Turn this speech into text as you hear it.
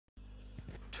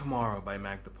Tomorrow by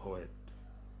Mak.ThePoet,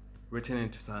 written in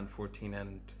 2014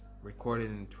 and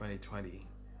recorded in 2020,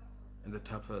 in the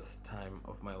toughest time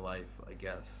of my life, I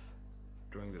guess,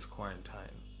 during this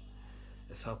quarantine.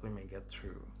 It's helping me get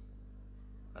through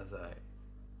as I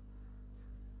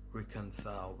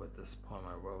reconcile with this poem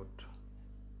I wrote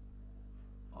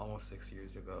almost 6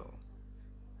 years ago,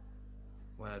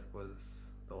 when it was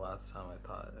the last time I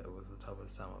thought it was the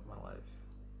toughest time of my life.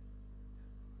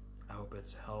 I hope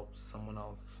it helps someone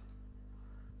else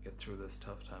get through this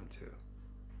tough time too.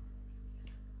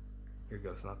 Here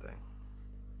goes nothing.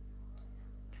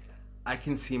 I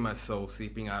can see my soul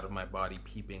seeping out of my body,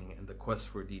 peeping in the quest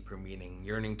for deeper meaning,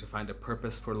 yearning to find a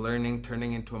purpose for learning,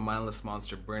 turning into a mindless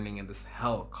monster burning in this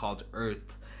hell called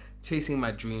Earth, chasing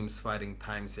my dreams, fighting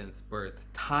time since birth.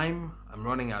 Time? I'm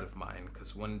running out of mine,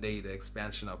 cause one day the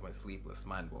expansion of my sleepless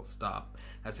mind will stop,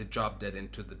 as it dropped dead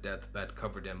into the deathbed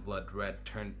covered in blood red,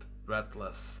 turned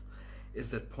breathless.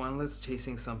 Is it pointless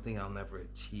chasing something I'll never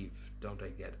achieve? Don't I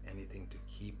get anything to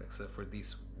keep except for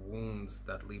these wounds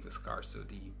that leave a scar so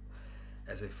deep?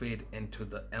 As I fade into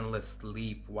the endless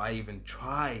leap, why even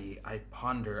try? I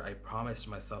ponder. I promised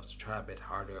myself to try a bit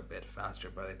harder, a bit faster,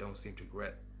 but I don't seem to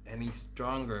get any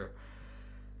stronger,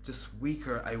 just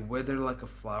weaker. I wither like a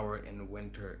flower in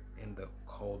winter in the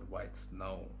cold white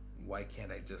snow. Why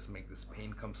can't I just make this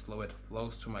pain come slow? It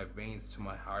flows to my veins, to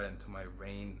my heart, and to my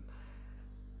vein,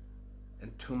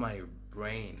 and to my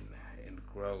brain. It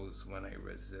grows when I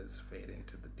resist, fade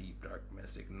into the deep dark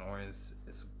mist. Ignorance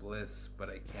is bliss, but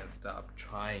I can't stop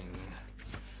trying,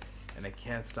 and I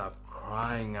can't stop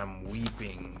crying. I'm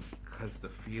weeping, cause the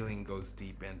feeling goes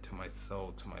deep into my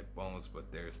soul, to my bones,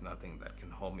 but there's nothing that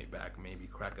can hold me back. Maybe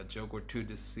crack a joke or two to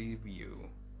deceive you,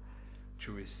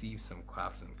 to receive some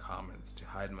claps and comments, to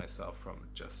hide myself from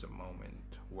just a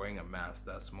moment, wearing a mask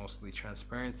that's mostly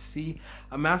transparent. See,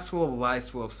 a mask full of lies,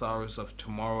 full of sorrows of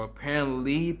tomorrow.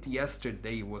 Apparently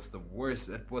yesterday was the worst.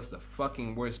 It was the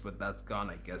fucking worst, but that's gone.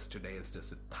 I guess today is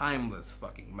just a timeless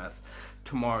fucking mess.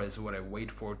 Tomorrow is what I wait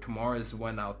for. Tomorrow is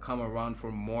when I'll come around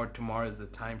for more. Tomorrow is the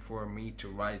time for me to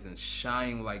rise and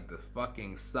shine like the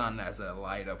fucking sun, as a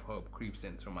light of hope creeps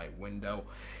into my window,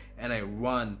 and I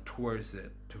run towards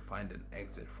it to find an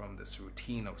exit from this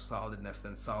routine of solidness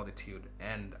and solitude,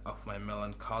 and of my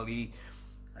melancholy.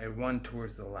 I run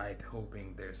towards the light,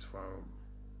 hoping there's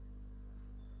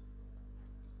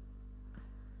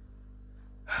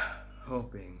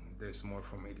more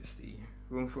for me to see,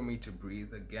 room for me to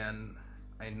breathe again.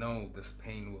 I know this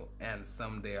pain will end.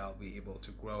 Someday I'll be able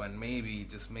to grow, and maybe,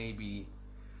 just maybe,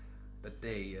 the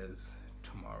day is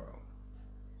tomorrow.